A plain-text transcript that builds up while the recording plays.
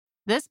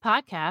This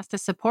podcast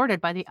is supported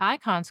by the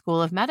Icahn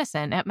School of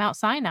Medicine at Mount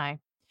Sinai,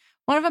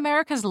 one of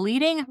America's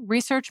leading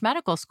research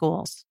medical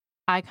schools.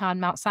 Icahn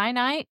Mount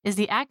Sinai is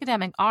the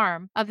academic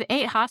arm of the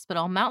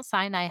 8-hospital Mount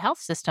Sinai Health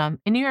System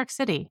in New York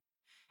City.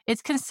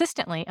 It's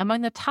consistently among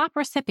the top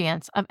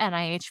recipients of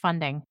NIH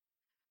funding.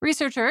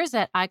 Researchers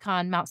at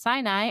Icahn Mount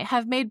Sinai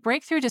have made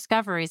breakthrough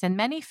discoveries in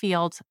many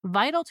fields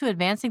vital to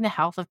advancing the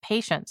health of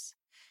patients,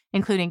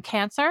 including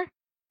cancer,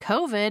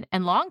 COVID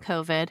and long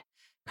COVID,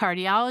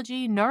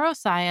 cardiology,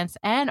 neuroscience,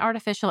 and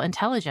artificial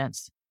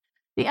intelligence.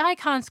 The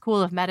Icahn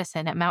School of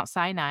Medicine at Mount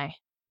Sinai.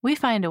 We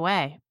find a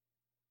way.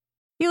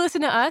 You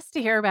listen to us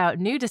to hear about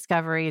new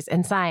discoveries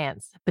in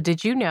science, but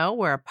did you know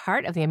we're a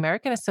part of the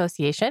American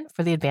Association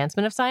for the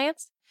Advancement of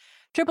Science?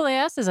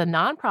 AAAS is a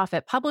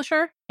nonprofit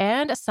publisher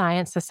and a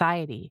science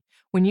society.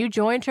 When you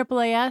join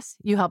AAAS,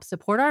 you help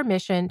support our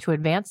mission to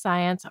advance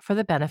science for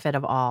the benefit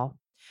of all.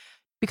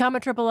 Become a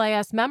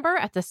AAAS member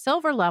at the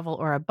silver level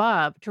or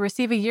above to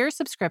receive a year's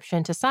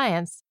subscription to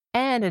science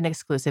and an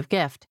exclusive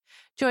gift.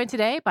 Join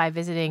today by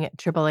visiting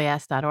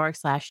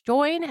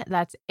AAAS.org/join.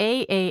 That's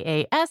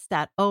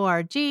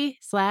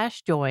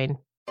AAAS.org/join.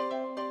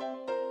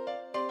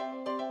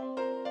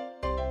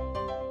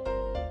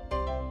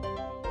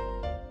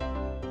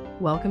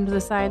 Welcome to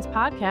the Science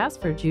Podcast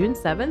for June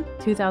 7th,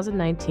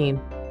 2019.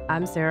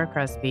 I'm Sarah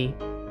Crespi.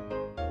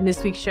 In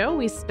this week's show,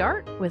 we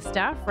start with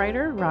staff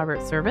writer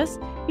Robert Service.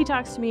 He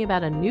talks to me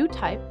about a new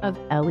type of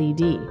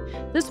LED.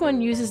 This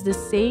one uses the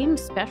same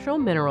special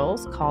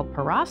minerals called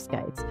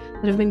perovskites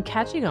that have been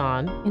catching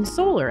on in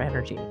solar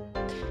energy.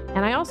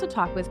 And I also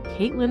talk with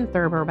Caitlin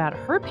Thurber about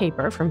her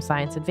paper from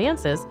Science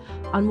Advances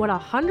on what a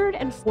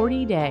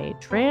 140-day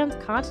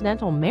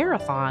transcontinental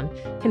marathon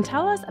can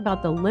tell us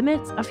about the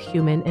limits of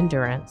human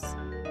endurance.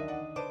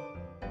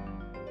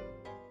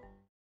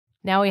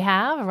 Now we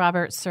have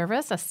Robert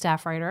Service, a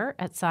staff writer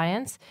at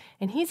Science,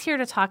 and he's here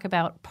to talk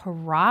about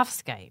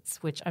perovskites,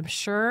 which I'm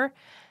sure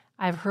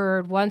I've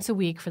heard once a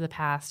week for the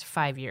past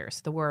 5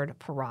 years, the word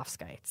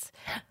perovskites.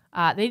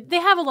 They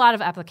have a lot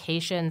of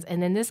applications,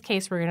 and in this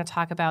case, we're going to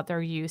talk about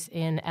their use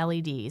in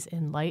LEDs,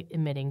 in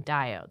light-emitting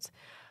diodes.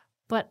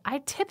 But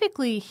I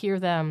typically hear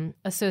them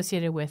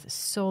associated with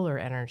solar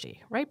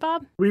energy. Right,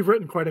 Bob? We've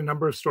written quite a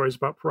number of stories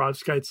about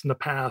perovskites in the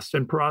past,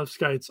 and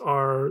perovskites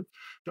are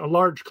a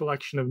large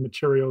collection of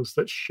materials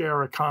that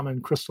share a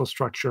common crystal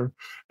structure.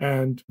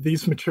 And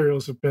these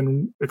materials have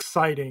been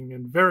exciting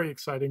and very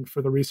exciting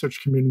for the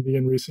research community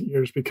in recent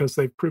years because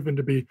they've proven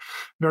to be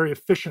very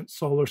efficient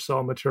solar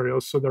cell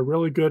materials. So they're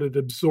really good at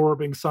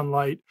absorbing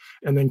sunlight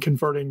and then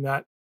converting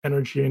that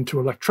energy into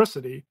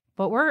electricity.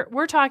 But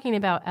we're talking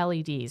about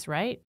LEDs,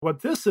 right?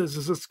 What this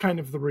is it's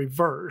kind of the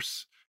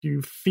reverse.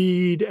 You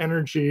feed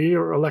energy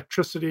or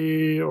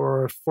electricity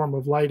or a form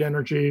of light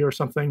energy or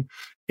something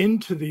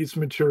into these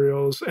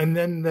materials, and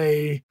then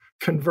they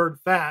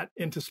convert that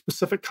into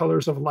specific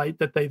colors of light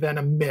that they then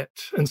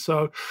emit. And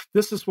so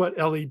this is what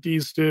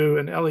LEDs do,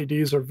 and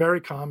LEDs are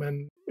very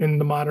common in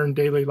the modern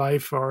daily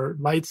life. Our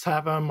lights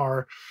have them,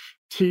 our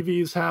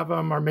TVs have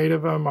them, are made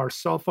of them, our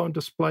cell phone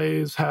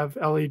displays have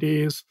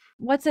LEDs.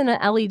 What's in an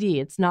LED?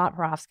 It's not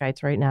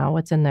perovskites right now.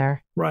 What's in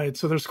there? Right.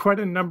 So there's quite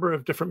a number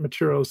of different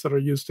materials that are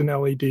used in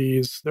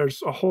LEDs.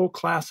 There's a whole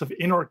class of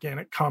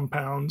inorganic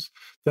compounds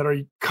that are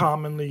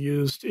commonly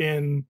used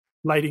in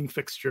lighting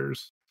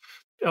fixtures.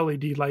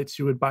 LED lights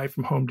you would buy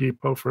from Home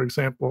Depot, for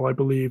example, I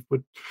believe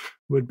would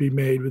be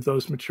made with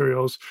those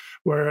materials.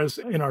 Whereas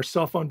in our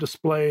cell phone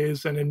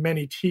displays and in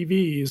many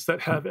TVs that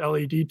have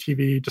LED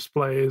TV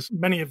displays,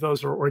 many of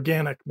those are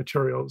organic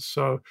materials.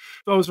 So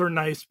those are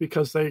nice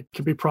because they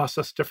can be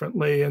processed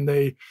differently and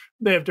they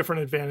have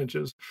different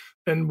advantages.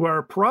 And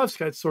where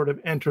perovskites sort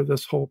of enter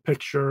this whole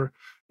picture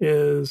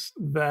is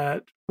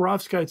that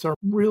perovskites are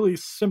really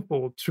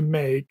simple to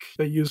make.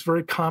 They use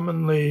very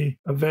commonly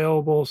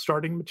available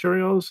starting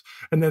materials,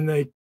 and then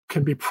they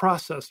can be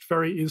processed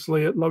very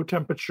easily at low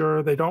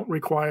temperature. They don't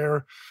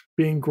require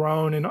being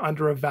grown in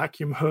under a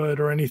vacuum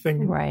hood or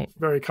anything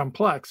very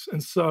complex.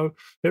 And so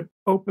it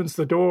opens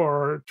the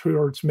door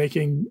towards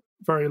making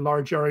very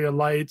large area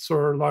lights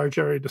or large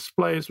area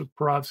displays with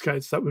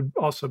perovskites that would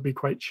also be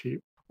quite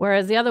cheap.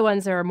 Whereas the other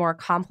ones are a more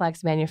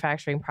complex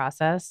manufacturing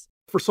process.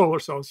 For solar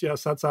cells,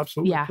 yes, that's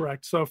absolutely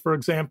correct. So, for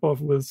example,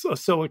 with a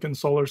silicon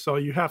solar cell,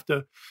 you have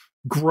to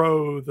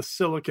grow the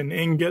silicon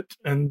ingot,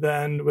 and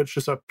then which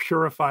is a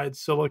purified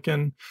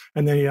silicon,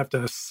 and then you have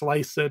to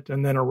slice it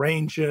and then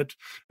arrange it.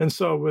 And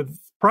so with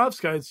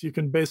perovskites, you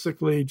can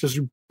basically just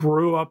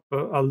brew up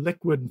a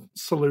liquid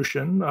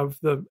solution of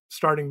the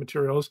starting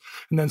materials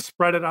and then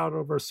spread it out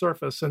over a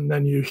surface, and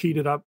then you heat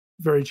it up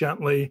very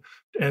gently,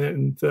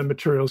 and the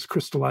materials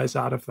crystallize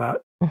out of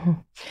that. Mm-hmm.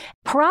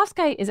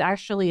 Perovskite is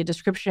actually a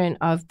description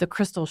of the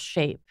crystal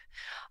shape.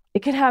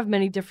 It can have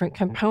many different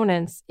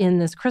components in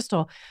this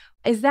crystal.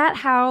 Is that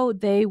how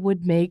they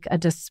would make a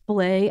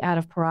display out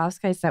of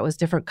perovskites that was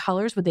different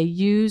colors? Would they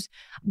use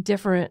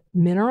different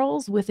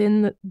minerals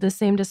within the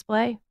same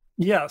display?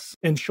 Yes,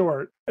 in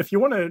short. If you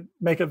want to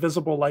make a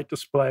visible light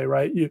display,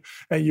 right, you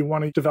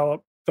want to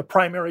develop the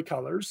primary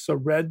colors, so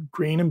red,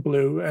 green, and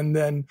blue, and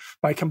then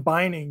by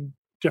combining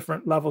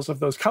different levels of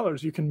those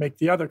colors, you can make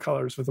the other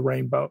colors of the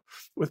rainbow.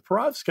 With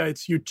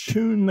perovskites, you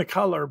tune the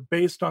color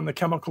based on the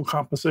chemical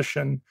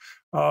composition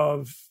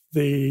of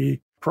the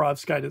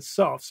perovskite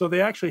itself. So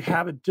they actually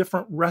have a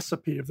different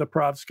recipe of the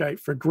perovskite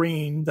for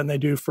green than they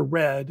do for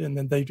red and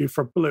than they do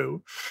for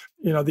blue.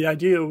 The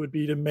idea would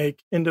be to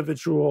make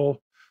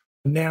individual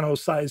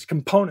nano-sized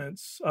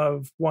components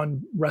of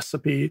one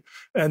recipe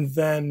and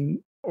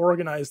then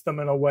organize them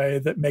in a way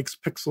that makes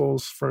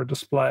pixels for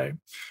display.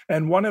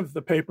 And one of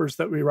the papers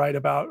that we write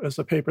about is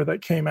a paper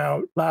that came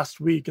out last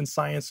week in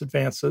Science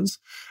Advances,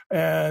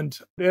 and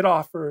it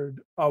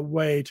offered a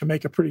way to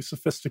make a pretty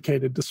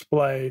sophisticated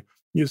display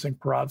using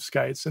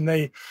perovskites. And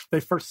they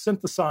first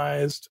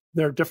synthesized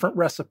their different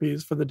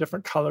recipes for the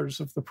different colors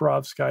of the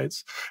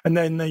perovskites, and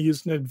then they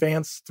used an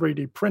advanced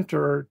 3D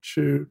printer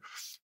to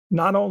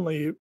not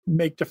only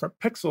make different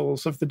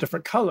pixels of the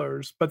different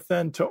colors, but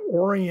then to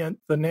orient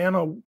the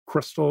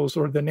nanocrystals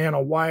or the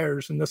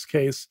nanowires, in this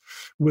case,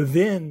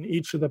 within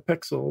each of the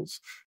pixels.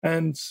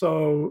 And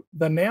so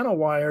the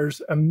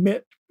nanowires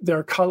emit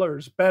their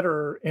colors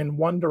better in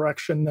one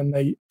direction than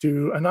they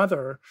do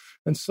another.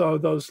 And so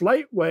those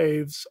light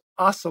waves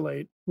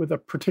oscillate with a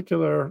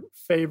particular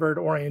favored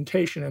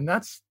orientation, and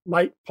that's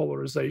light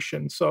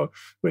polarization. So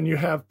when you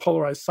have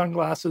polarized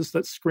sunglasses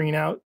that screen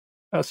out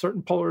a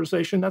certain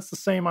polarization, that's the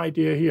same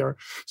idea here.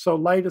 So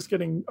light is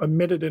getting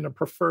emitted in a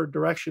preferred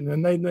direction,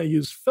 and then they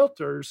use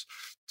filters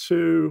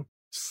to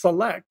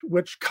select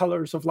which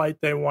colors of light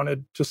they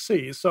wanted to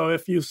see. So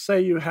if you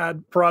say you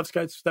had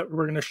perovskites that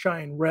were going to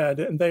shine red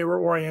and they were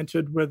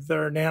oriented with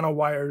their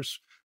nanowires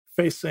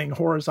facing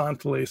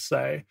horizontally,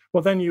 say,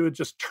 well, then you would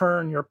just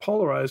turn your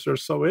polarizer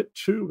so it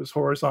too was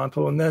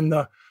horizontal, and then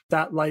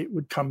that light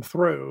would come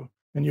through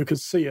and you could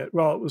see it.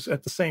 Well, it was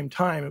at the same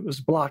time, it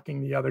was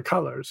blocking the other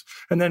colors.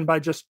 And then by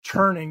just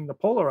turning the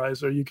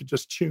polarizer, you could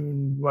just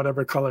tune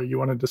whatever color you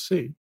wanted to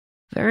see.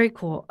 Very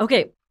cool.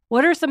 Okay.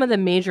 What are some of the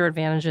major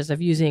advantages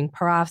of using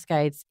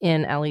perovskites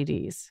in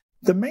LEDs?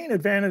 The main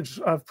advantage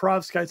of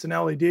perovskites in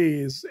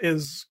LEDs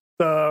is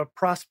the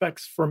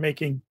prospects for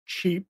making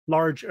cheap,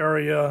 large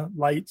area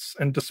lights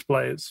and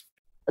displays.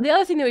 The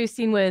other thing that we've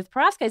seen with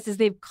perovskites is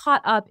they've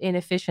caught up in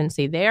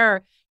efficiency.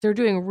 They're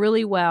doing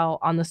really well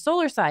on the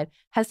solar side.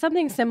 Has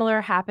something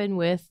similar happened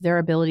with their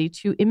ability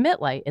to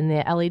emit light in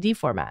the LED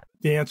format?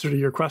 The answer to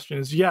your question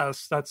is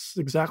yes. That's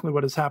exactly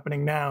what is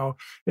happening now,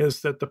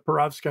 is that the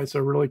perovskites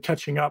are really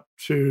catching up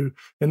to,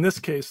 in this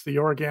case, the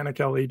organic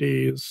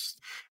LEDs.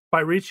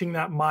 By reaching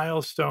that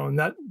milestone,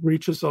 that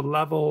reaches a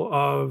level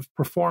of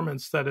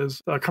performance that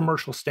is a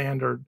commercial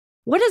standard.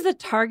 What is the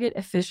target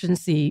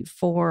efficiency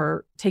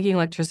for taking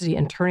electricity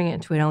and turning it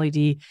into an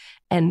LED?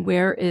 And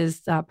where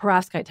is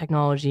perovskite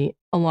technology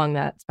along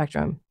that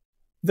spectrum?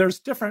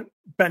 There's different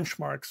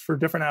benchmarks for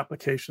different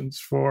applications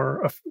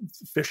for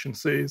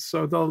efficiency.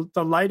 So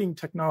the lighting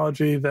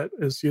technology that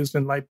is used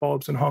in light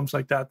bulbs and homes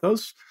like that,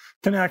 those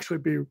can actually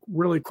be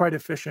really quite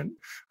efficient.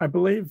 I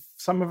believe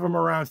some of them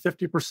are around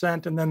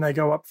 50%, and then they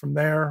go up from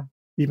there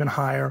even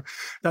higher.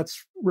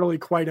 That's really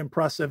quite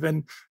impressive.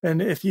 And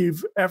if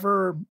you've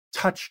ever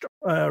touched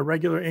a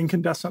regular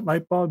incandescent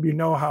light bulb, you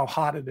know how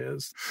hot it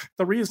is.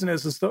 The reason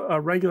is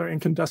a regular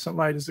incandescent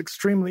light is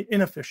extremely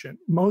inefficient.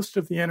 Most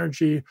of the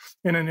energy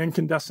in an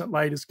incandescent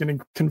light is getting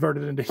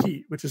converted into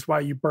heat, which is why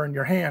you burn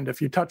your hand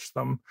if you touch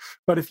them.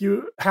 But if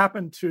you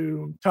happen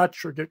to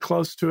touch or get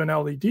close to an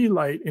LED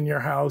light in your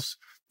house,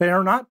 they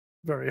are not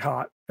very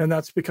hot. And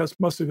that's because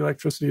most of the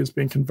electricity is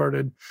being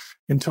converted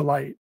into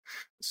light.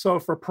 So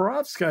for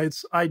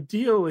perovskites,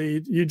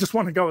 ideally, you just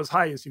want to go as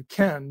high as you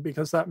can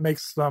because that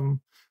makes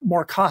them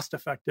more cost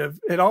effective.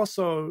 It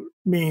also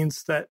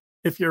means that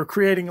if you're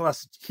creating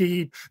less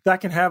heat,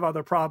 that can have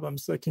other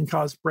problems that can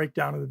cause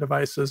breakdown of the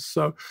devices.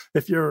 So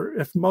if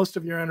most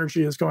of your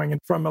energy is going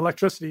from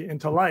electricity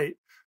into light,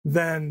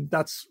 then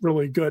that's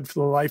really good for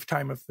the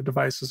lifetime of the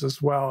devices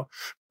as well.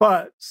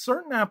 But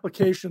certain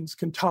applications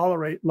can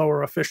tolerate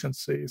lower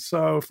efficiency.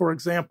 So, for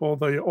example,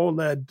 the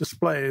OLED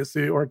displays,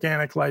 the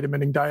organic light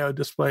emitting diode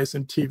displays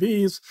in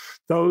TVs,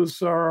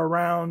 those are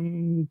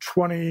around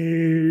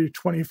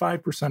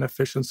 20-25%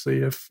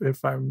 efficiency,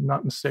 if I'm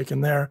not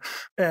mistaken there.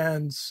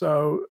 And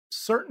so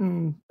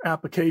certain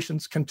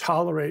applications can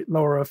tolerate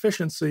lower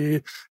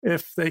efficiency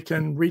if they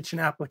can reach an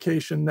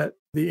application that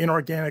the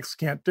inorganics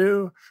can't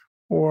do,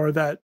 or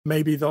that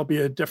maybe there'll be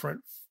a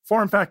different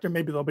form factor.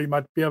 Maybe they'll be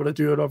able to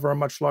do it over a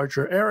much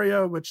larger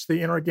area, which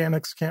the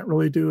inorganics can't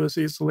really do as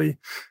easily.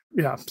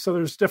 Yeah, so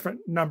there's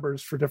different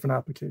numbers for different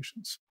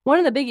applications. One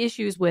of the big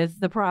issues with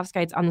the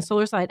perovskites on the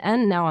solar side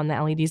and now on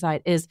the LED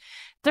side is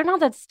they're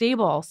not that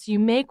stable. So you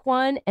make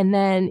one and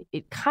then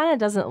it kind of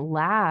doesn't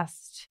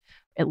last.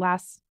 It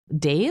lasts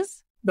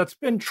days. That's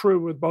been true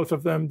with both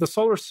of them. The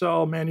solar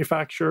cell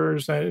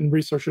manufacturers and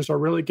researchers are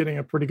really getting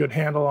a pretty good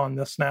handle on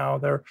this now.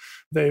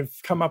 They've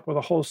come up with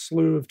a whole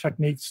slew of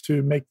techniques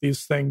to make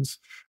these things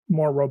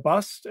more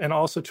robust and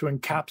also to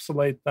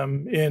encapsulate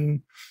them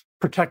in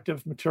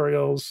protective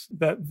materials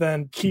that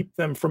then keep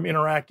them from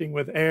interacting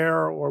with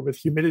air or with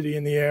humidity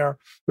in the air,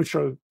 which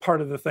are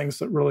part of the things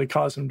that really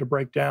cause them to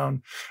break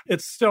down.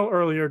 It's still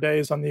earlier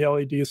days on the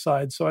LED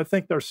side, so I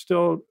think they're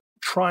still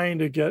trying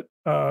to get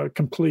a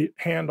complete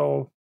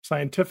handle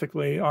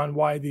scientifically on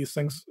why these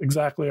things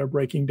exactly are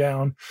breaking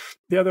down.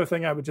 The other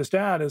thing I would just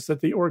add is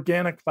that the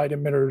organic light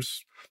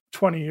emitters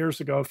 20 years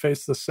ago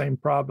faced the same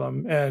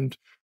problem. And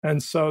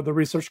so the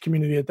research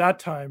community at that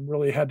time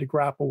really had to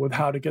grapple with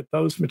how to get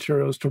those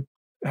materials to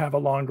have a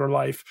longer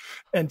life.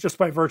 And just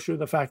by virtue of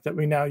the fact that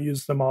we now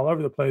use them all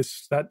over the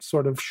place, that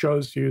sort of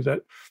shows you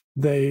that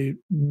they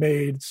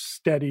made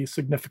steady,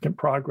 significant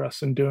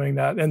progress in doing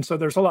that. And so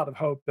there's a lot of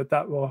hope that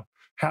that will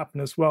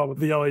happen as well with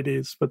the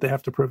LEDs, but they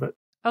have to prove it.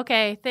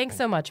 Okay, thanks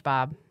so much,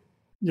 Bob.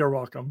 You're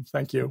welcome.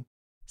 Thank you.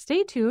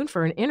 Stay tuned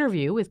for an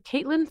interview with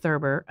Caitlin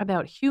Thurber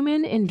about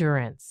human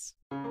endurance.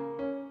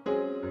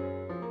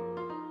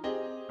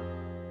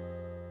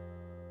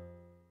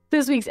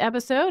 This week's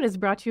episode is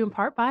brought to you in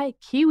part by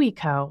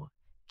KiwiCo.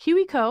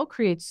 KiwiCo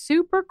creates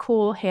super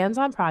cool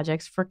hands-on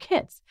projects for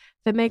kids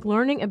that make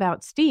learning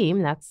about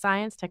STEAM, that's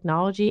science,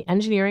 technology,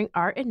 engineering,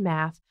 art, and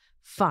math,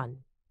 fun.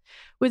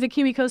 With a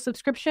KiwiCo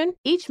subscription,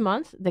 each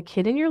month, the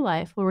kid in your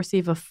life will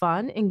receive a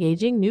fun,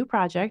 engaging new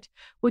project,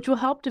 which will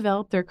help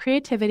develop their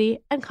creativity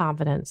and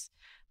confidence.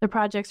 The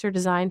projects are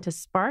designed to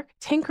spark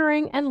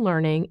tinkering and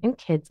learning in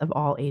kids of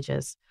all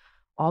ages.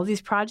 All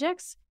these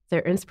projects,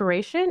 their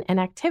inspiration and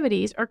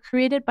activities are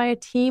created by a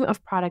team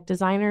of product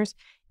designers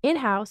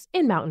in-house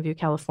in Mountain View,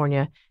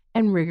 California,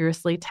 and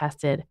rigorously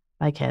tested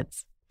by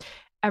kids.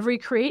 Every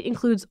crate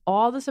includes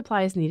all the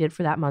supplies needed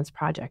for that month's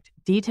project,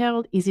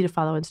 detailed,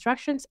 easy-to-follow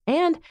instructions,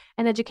 and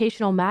an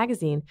educational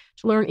magazine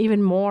to learn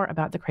even more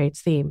about the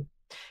crate's theme.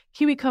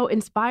 KiwiCo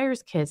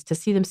inspires kids to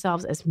see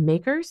themselves as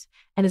makers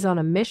and is on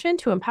a mission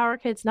to empower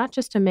kids not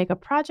just to make a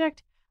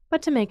project,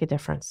 but to make a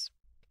difference.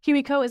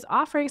 KiwiCo is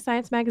offering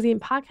Science Magazine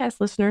podcast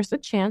listeners a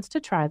chance to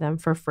try them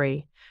for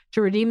free.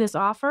 To redeem this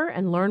offer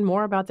and learn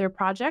more about their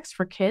projects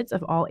for kids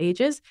of all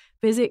ages,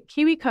 visit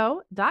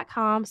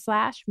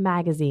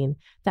kiwico.com/magazine.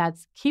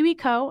 That's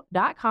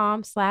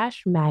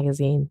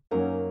kiwico.com/magazine.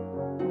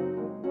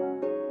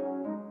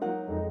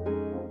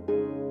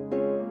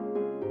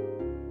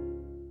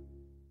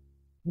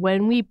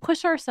 When we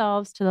push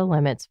ourselves to the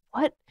limits,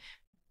 what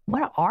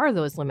are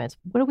those limits?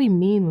 What do we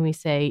mean when we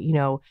say,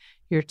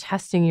 you're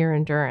testing your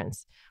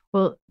endurance?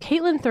 Well,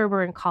 Caitlin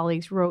Thurber and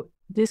colleagues wrote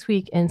this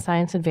week in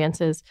Science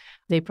Advances.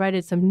 They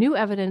provided some new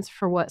evidence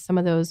for what some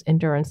of those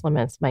endurance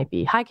limits might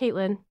be. Hi,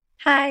 Caitlin.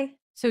 Hi.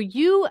 So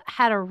you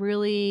had a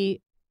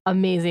really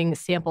amazing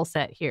sample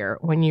set here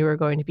when you were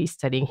going to be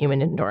studying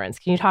human endurance.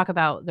 Can you talk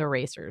about the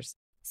racers?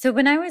 So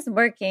when I was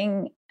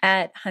working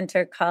at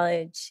Hunter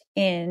College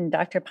in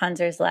Dr.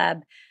 Ponzer's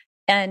lab,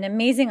 an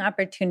amazing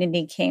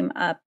opportunity came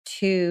up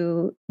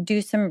to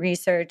do some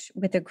research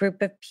with a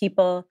group of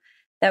people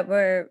that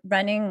were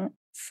running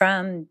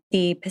from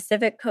the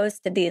Pacific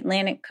coast to the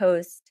Atlantic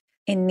coast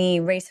in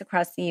the Race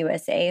Across the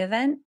USA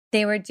event.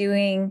 They were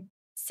doing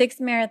 6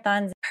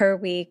 marathons per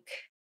week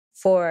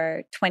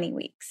for 20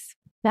 weeks.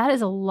 That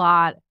is a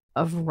lot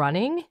of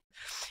running.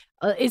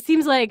 It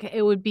seems like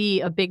it would be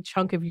a big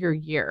chunk of your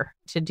year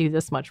to do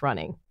this much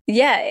running.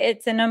 Yeah,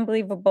 it's an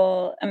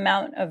unbelievable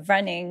amount of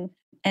running.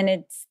 And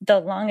it's the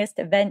longest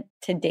event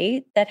to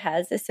date that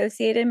has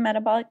associated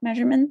metabolic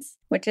measurements,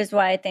 which is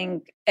why I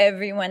think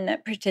everyone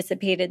that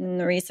participated in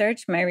the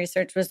research, my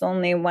research was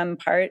only one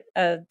part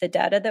of the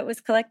data that was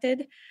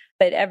collected,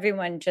 but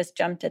everyone just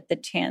jumped at the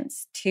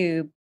chance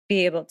to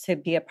be able to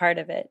be a part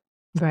of it.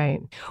 Right.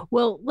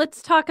 Well,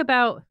 let's talk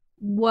about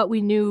what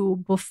we knew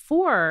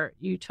before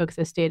you took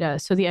this data.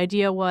 So the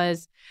idea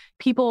was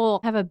people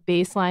have a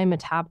baseline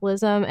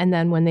metabolism, and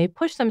then when they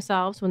push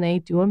themselves, when they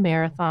do a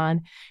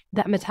marathon,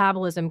 that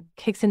metabolism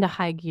kicks into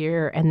high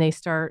gear and they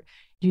start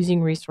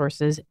using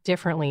resources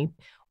differently.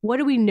 What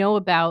do we know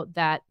about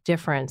that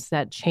difference,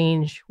 that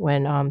change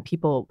when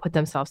people put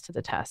themselves to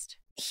the test?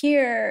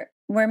 Here,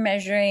 we're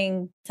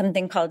measuring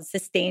something called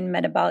sustained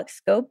metabolic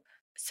scope.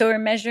 So we're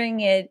measuring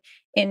it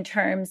in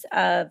terms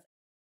of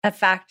a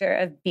factor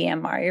of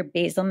BMR, your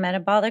basal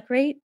metabolic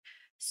rate.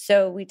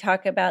 So we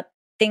talk about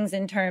things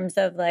in terms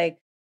of like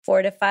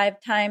 4 to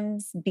 5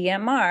 times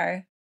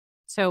BMR.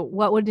 So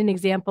what would an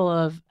example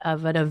of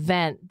an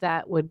event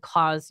that would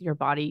cause your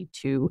body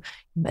to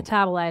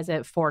metabolize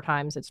at 4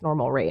 times its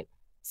normal rate?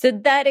 So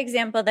that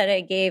example that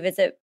I gave is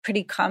a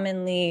pretty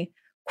commonly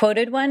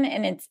quoted one,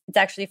 and it's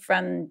actually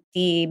from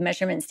the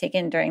measurements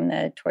taken during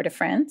the Tour de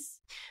France.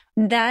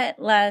 That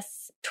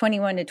lasts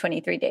 21 to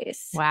 23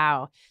 days.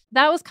 Wow.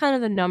 That was kind of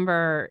the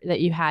number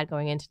that you had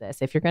going into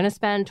this. If you're going to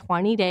spend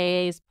 20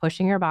 days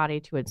pushing your body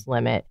to its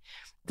limit,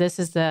 this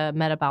is the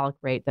metabolic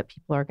rate that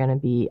people are going to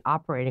be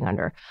operating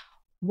under.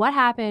 What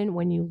happened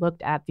when you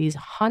looked at these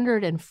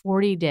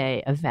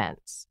 140-day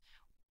events?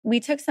 We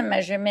took some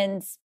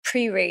measurements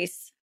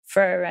pre-race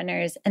for our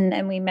runners, and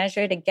then we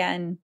measured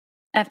again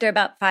after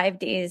about 5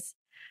 days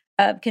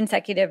of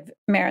consecutive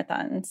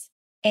marathons,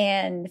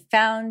 and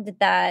found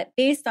that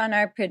based on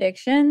our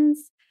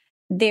predictions,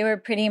 they were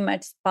pretty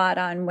much spot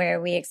on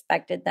where we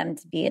expected them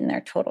to be in their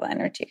total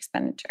energy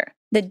expenditure.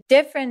 The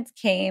difference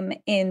came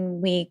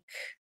in week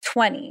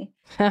 20.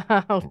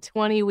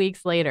 20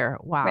 weeks later.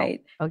 Wow.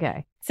 Right.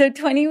 Okay. So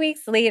 20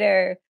 weeks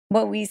later,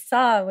 what we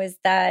saw was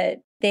that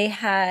they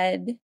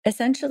had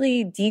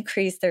essentially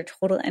decreased their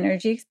total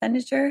energy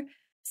expenditure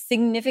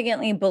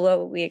significantly below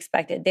what we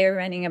expected. They're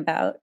running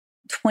about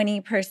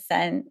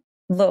 20%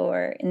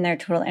 lower in their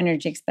total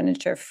energy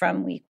expenditure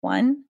from week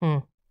 1.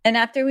 And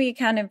after we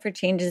accounted for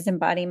changes in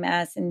body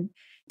mass and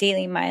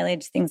daily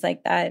mileage, things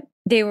like that,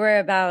 they were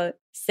about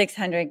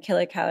 600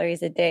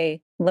 kilocalories a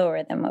day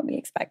lower than what we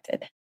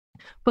expected.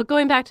 But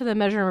going back to the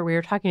measurement we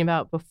were talking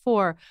about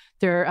before,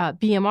 their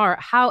BMR,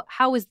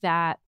 how was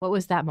that? What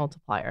was that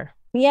multiplier?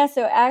 Yeah,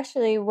 so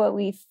actually what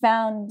we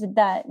found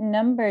that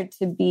number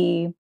to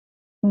be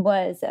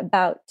was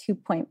about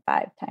 2.5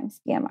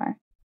 times BMR.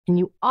 And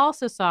you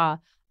also saw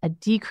a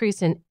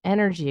decrease in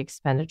energy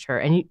expenditure.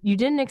 And you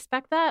didn't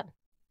expect that?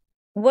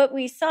 What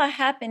we saw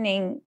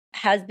happening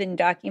has been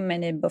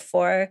documented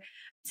before.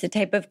 It's a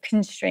type of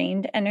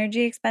constrained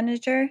energy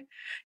expenditure.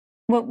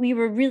 What we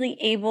were really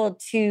able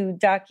to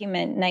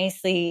document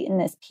nicely in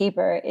this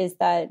paper is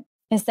that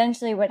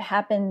essentially what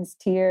happens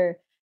to your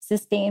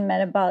sustained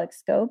metabolic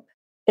scope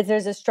is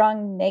there's a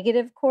strong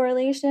negative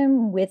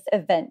correlation with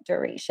event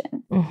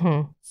duration.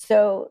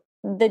 So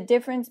the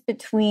difference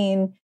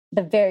between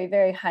the very,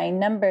 very high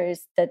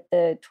numbers that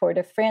the Tour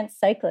de France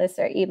cyclists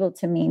are able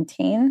to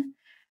maintain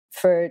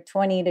for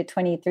 20 to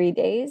 23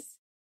 days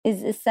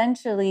is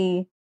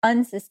essentially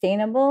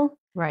unsustainable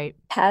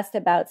past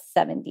about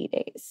 70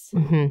 days.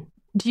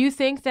 Do you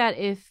think that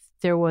if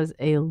there was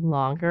a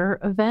longer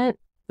event,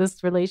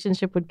 this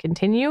relationship would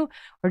continue?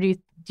 Or do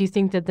you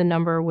think that the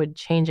number would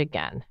change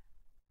again?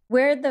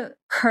 Where the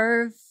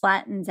curve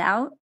flattens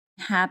out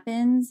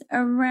happens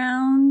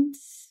around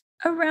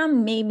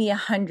maybe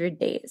 100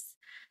 days.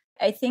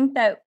 I think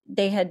that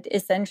they had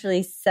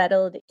essentially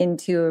settled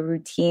into a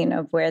routine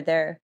of where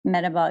their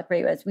metabolic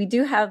rate was. We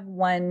do have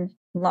one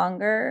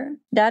longer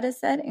data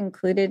set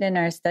included in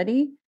our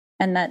study,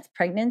 and that's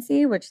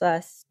pregnancy, which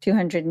lasts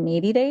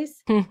 280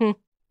 days,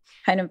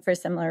 kind of for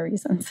similar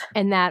reasons.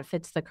 And that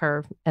fits the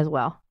curve as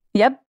well.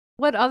 Yep.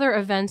 What other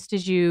events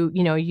did you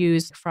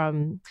use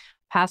from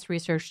past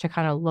research to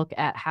kind of look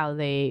at how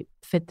they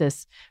fit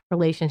this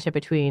relationship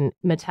between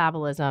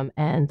metabolism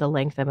and the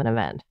length of an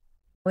event?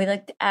 We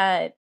looked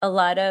at a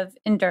lot of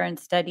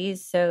endurance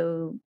studies,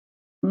 so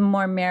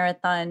more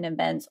marathon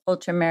events,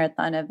 ultra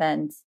marathon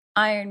events,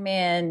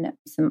 Ironman,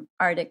 some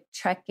Arctic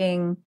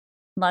trekking,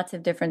 lots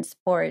of different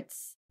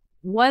sports.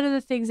 What are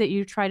the things that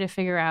you try to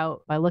figure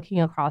out by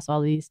looking across all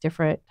these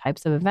different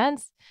types of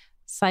events?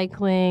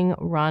 Cycling,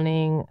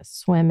 running,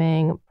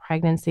 swimming,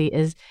 pregnancy.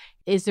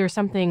 Is there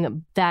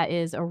something that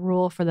is a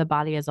rule for the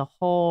body as a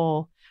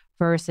whole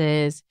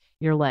versus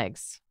your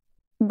legs?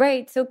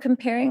 Right. So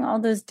comparing all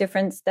those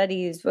different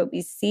studies, what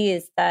we see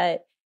is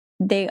that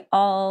they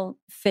all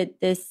fit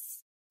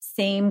this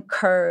same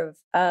curve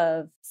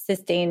of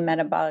sustained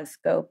metabolic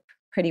scope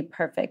pretty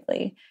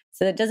perfectly.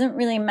 So it doesn't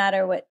really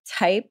matter what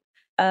type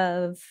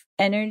of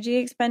energy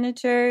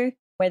expenditure,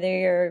 whether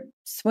you're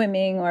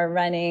swimming or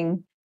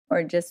running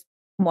or just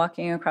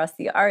walking across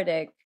the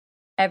Arctic,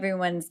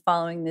 everyone's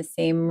following the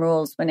same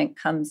rules when it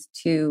comes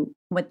to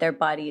what their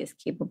body is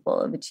capable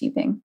of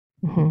achieving.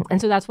 And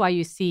so that's why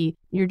you see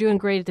you're doing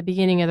great at the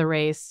beginning of the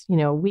race,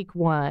 week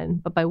 1.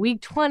 But by week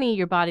 20,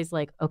 your body's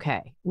like,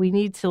 okay, we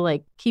need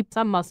to keep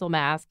some muscle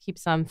mass, keep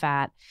some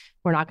fat.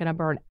 We're not going to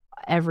burn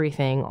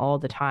everything all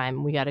the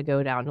time. We got to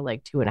go down to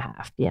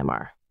 2.5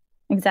 BMR.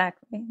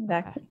 Exactly.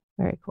 Okay.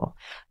 Very cool.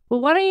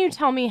 Well, why don't you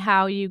tell me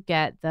how you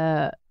get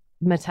the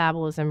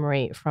metabolism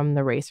rate from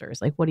the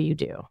racers? What do you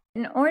do?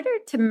 In order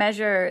to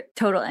measure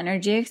total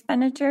energy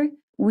expenditure,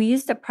 we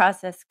used a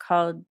process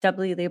called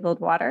doubly labeled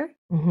water,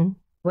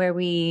 where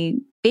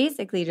we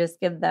basically just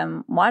give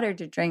them water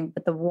to drink,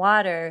 but the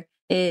water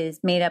is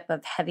made up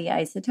of heavy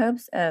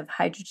isotopes of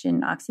hydrogen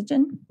and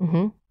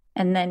oxygen.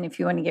 And then if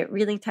you want to get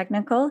really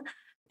technical,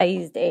 I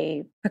used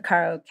a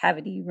Picaro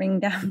cavity ring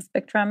down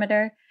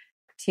spectrometer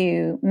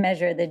to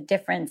measure the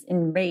difference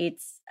in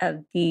rates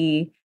of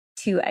the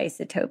two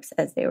isotopes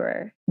as they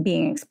were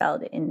being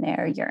expelled in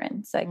their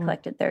urine. So I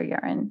collected their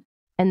urine.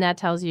 And that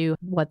tells you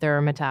what their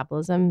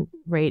metabolism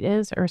rate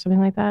is or something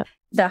like that?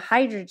 The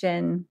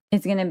hydrogen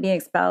is going to be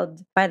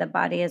expelled by the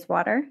body as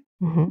water,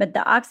 but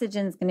the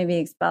oxygen is going to be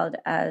expelled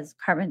as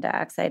carbon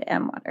dioxide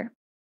and water.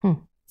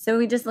 So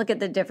we just look at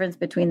the difference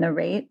between the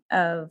rate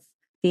of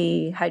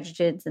the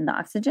hydrogens and the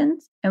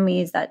oxygens, and we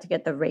use that to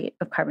get the rate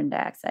of carbon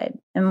dioxide.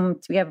 And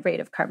once we have rate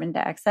of carbon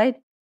dioxide,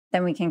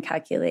 then we can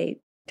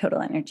calculate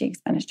total energy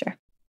expenditure.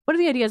 What are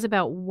the ideas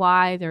about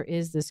why there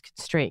is this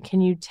constraint?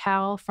 Can you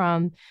tell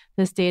from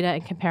this data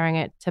and comparing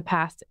it to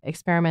past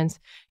experiments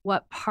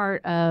what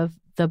part of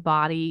the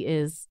body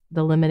is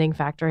the limiting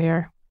factor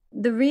here?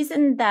 The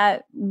reason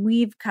that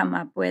we've come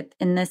up with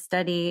in this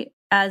study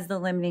as the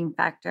limiting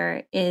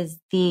factor is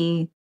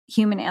the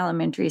human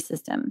alimentary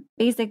system.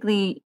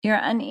 Basically, you're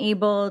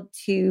unable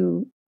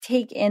to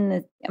take in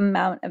the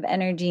amount of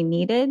energy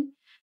needed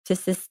to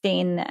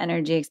sustain the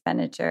energy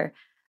expenditure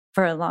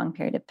for a long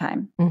period of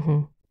time.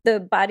 Mm-hmm. The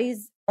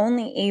body's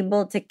only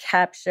able to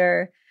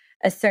capture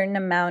a certain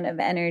amount of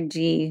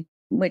energy,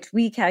 which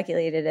we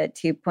calculated at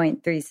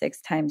 2.36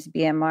 times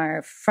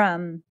BMR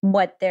from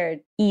what they're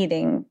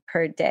eating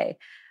per day.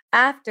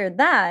 After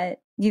that,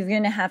 you're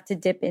going to have to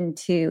dip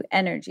into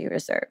energy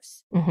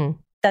reserves. Mm-hmm.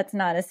 That's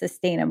not a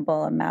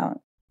sustainable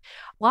amount.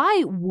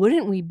 Why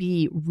wouldn't we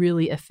be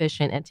really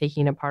efficient at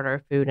taking apart our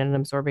food and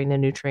absorbing the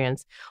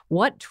nutrients?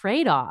 What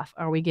trade-off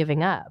are we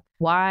giving up?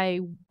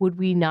 Why would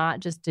we not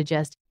just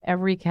digest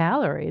every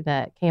calorie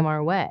that came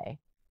our way?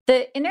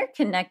 The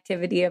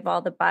interconnectivity of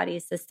all the body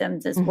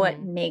systems is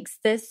what makes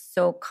this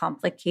so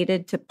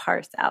complicated to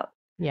parse out.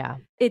 Yeah.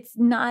 It's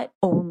not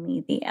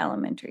only the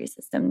alimentary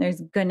system.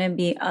 There's going to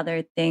be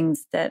other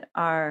things that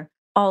are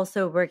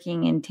also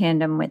working in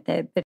tandem with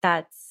it, but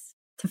that's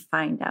to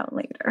find out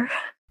later.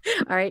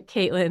 All right,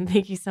 Caitlin,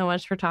 thank you so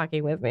much for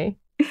talking with me.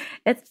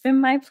 It's been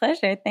my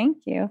pleasure. Thank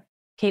you.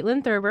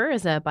 Caitlin Thurber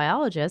is a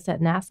biologist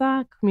at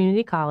Nassau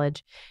Community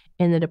College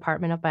in the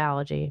Department of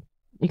Biology.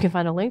 You can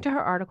find a link to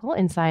her article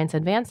in Science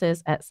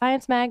Advances at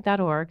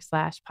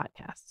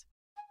sciencemag.org/podcast.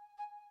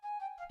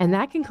 And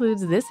that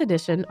concludes this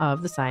edition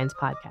of the Science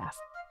Podcast.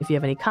 If you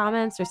have any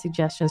comments or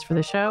suggestions for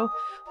the show,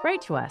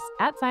 write to us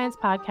at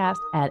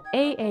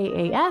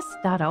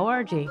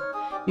sciencepodcast@aaas.org.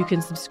 You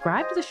can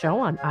subscribe to the show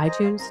on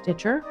iTunes,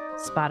 Stitcher,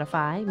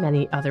 Spotify,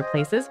 many other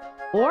places,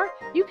 or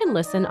you can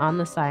listen on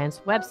the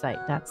Science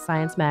website. That's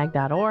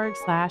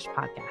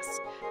sciencemag.org/podcasts.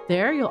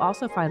 There, you'll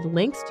also find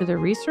links to the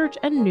research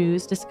and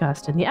news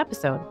discussed in the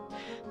episode.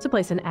 To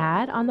place an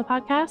ad on the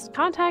podcast,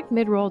 contact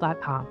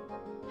midroll.com.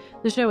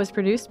 The show is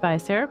produced by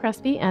Sarah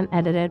Crespi and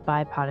edited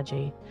by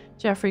Podigy.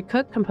 Jeffrey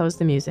Cook composed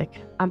the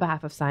music. On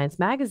behalf of Science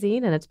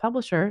Magazine and its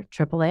publisher,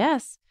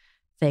 AAAS,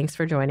 thanks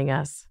for joining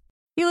us.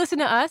 You listen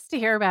to us to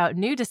hear about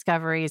new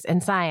discoveries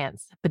in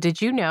science, but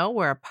did you know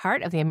we're a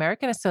part of the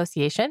American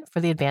Association for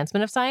the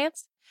Advancement of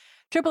Science?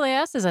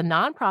 AAAS is a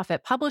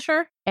nonprofit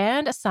publisher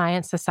and a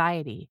science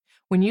society.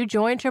 When you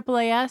join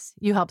AAAS,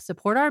 you help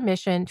support our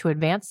mission to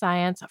advance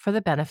science for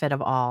the benefit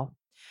of all.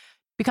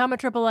 Become a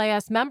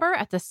AAAS member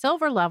at the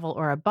silver level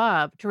or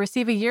above to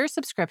receive a year's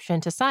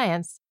subscription to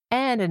science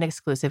and an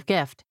exclusive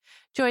gift.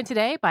 Join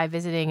today by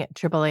visiting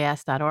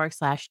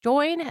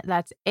AAAS.org/join.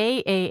 That's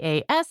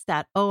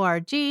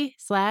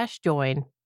AAAS.org/join.